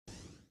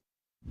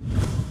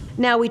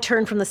Now we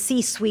turn from the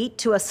C-suite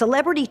to a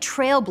celebrity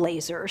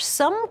trailblazer,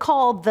 some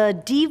call the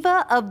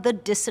diva of the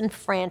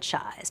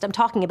disenfranchised. I'm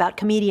talking about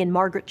comedian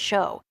Margaret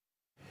Cho.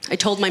 I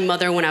told my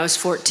mother when I was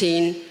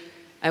 14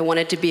 I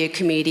wanted to be a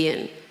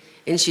comedian.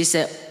 And she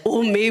said,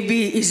 "Oh,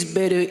 maybe it's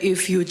better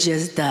if you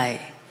just die."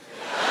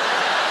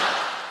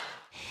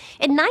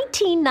 In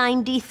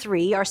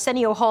 1993,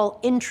 Arsenio Hall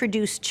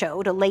introduced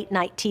Cho to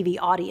late-night TV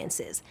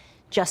audiences.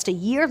 Just a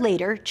year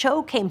later,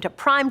 Cho came to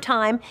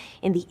primetime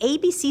in the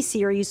ABC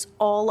series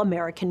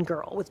All-American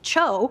Girl, with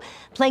Cho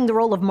playing the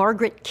role of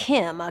Margaret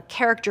Kim, a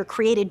character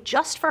created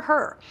just for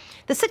her.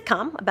 The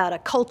sitcom, about a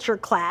culture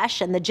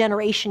clash and the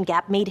generation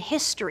gap, made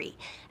history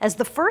as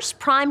the first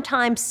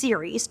primetime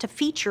series to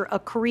feature a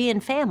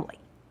Korean family.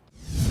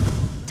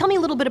 Tell me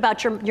a little bit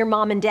about your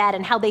mom and dad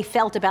and how they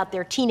felt about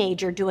their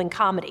teenager doing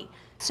comedy.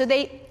 So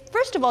they,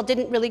 first of all,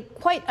 didn't really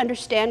quite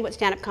understand what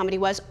stand-up comedy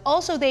was.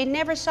 Also, they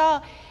never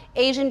saw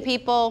Asian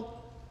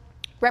people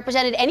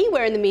represented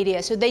anywhere in the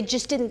media, so they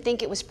just didn't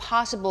think it was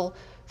possible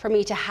for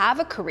me to have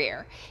a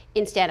career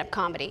in stand-up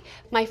comedy.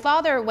 My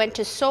father went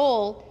to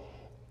Seoul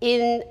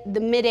in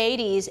the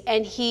mid-'80s,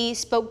 and he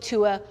spoke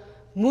to a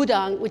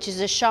mudang, which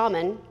is a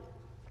shaman,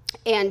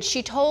 and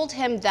she told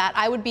him that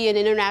I would be an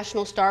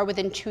international star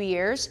within 2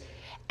 years,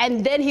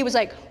 and then he was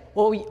like,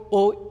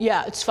 oh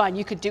yeah, it's fine,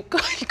 you could do, go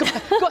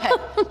ahead,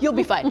 you'll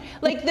be fine.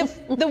 Like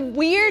the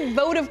weird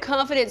vote of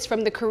confidence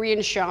from the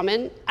Korean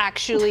shaman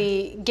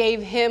actually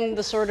gave him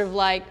the sort of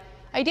like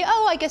idea,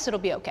 oh, I guess it'll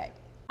be okay.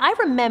 I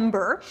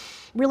remember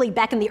really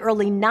back in the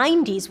early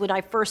 90s when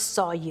I first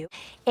saw you,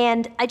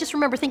 and I just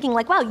remember thinking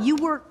like, wow, you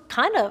were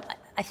kind of,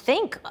 I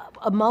think,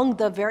 among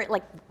the very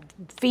like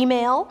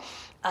female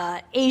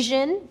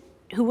Asian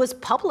who was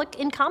public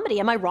in comedy.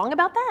 Am I wrong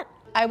about that?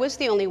 I was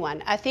the only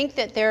one. I think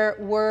that there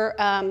were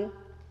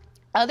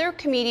other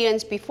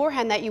comedians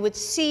beforehand that you would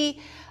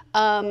see,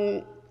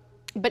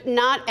 but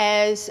not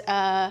as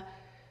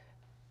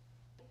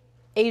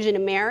Asian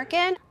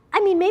American. I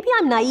mean, maybe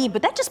I'm naive,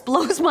 but that just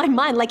blows my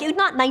mind. Like, it's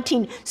not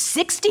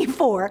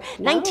 1964,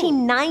 no.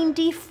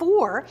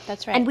 1994.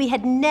 That's right. And we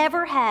had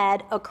never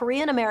had a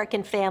Korean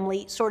American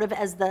family sort of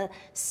as the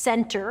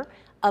center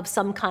of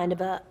some kind of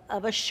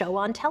a show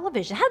on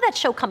television. How did that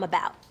show come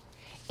about?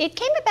 It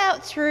came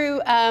about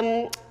through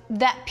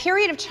that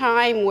period of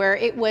time where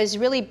it was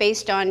really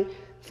based on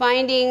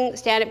finding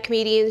stand-up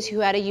comedians who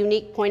had a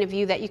unique point of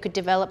view that you could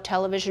develop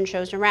television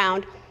shows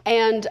around.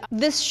 And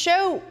this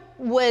show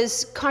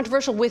was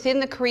controversial within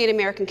the Korean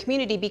American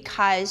community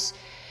because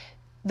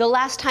the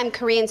last time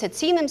Koreans had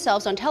seen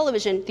themselves on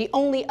television, the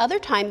only other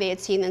time they had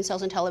seen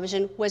themselves on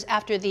television was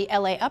after the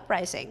LA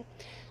uprising.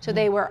 So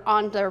they were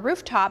on the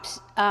rooftops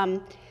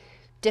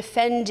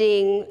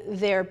defending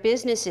their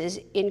businesses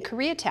in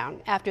Koreatown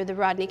after the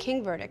Rodney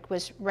King verdict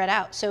was read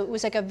out. So it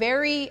was like a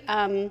very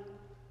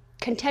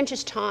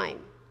contentious time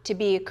to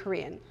be a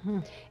Korean.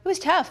 It was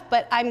tough,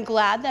 but I'm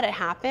glad that it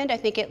happened. I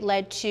think it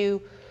led to,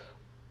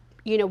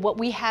 you know, what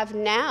we have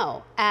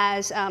now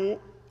as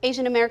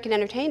Asian American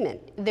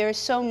entertainment. There's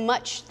so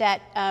much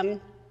that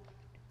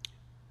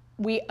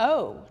we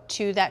owe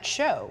to that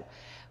show,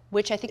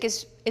 which I think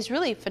is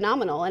really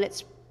phenomenal, and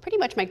it's pretty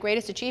much my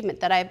greatest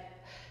achievement, that I've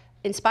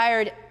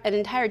inspired an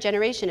entire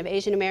generation of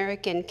Asian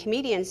American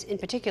comedians in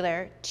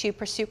particular to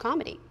pursue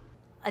comedy.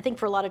 I think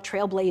for a lot of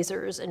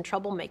trailblazers and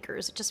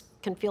troublemakers, it just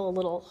can feel a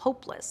little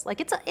hopeless.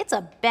 Like it's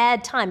a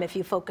bad time if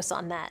you focus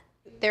on that.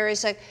 There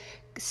is a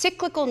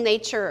cyclical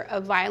nature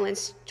of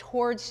violence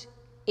towards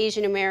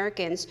Asian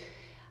Americans.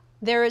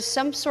 There is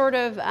some sort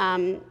of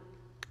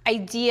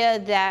idea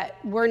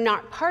that we're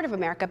not part of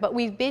America, but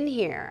we've been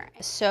here.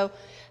 So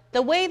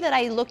the way that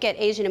I look at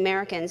Asian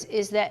Americans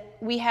is that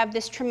we have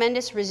this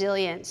tremendous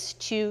resilience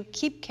to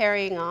keep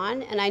carrying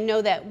on, and I know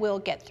that we'll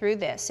get through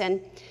this. And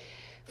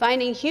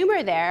finding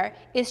humor there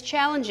is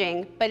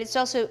challenging, but it's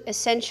also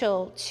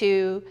essential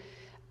to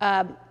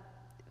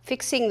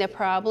fixing the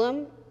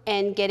problem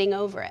and getting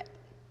over it.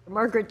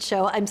 Margaret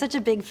Cho, I'm such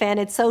a big fan.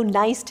 It's so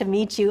nice to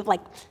meet you,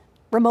 like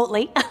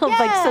remotely. Yes.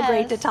 Like so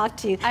great to talk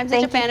to you. I'm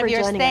such a fan of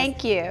yours.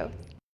 Thank you.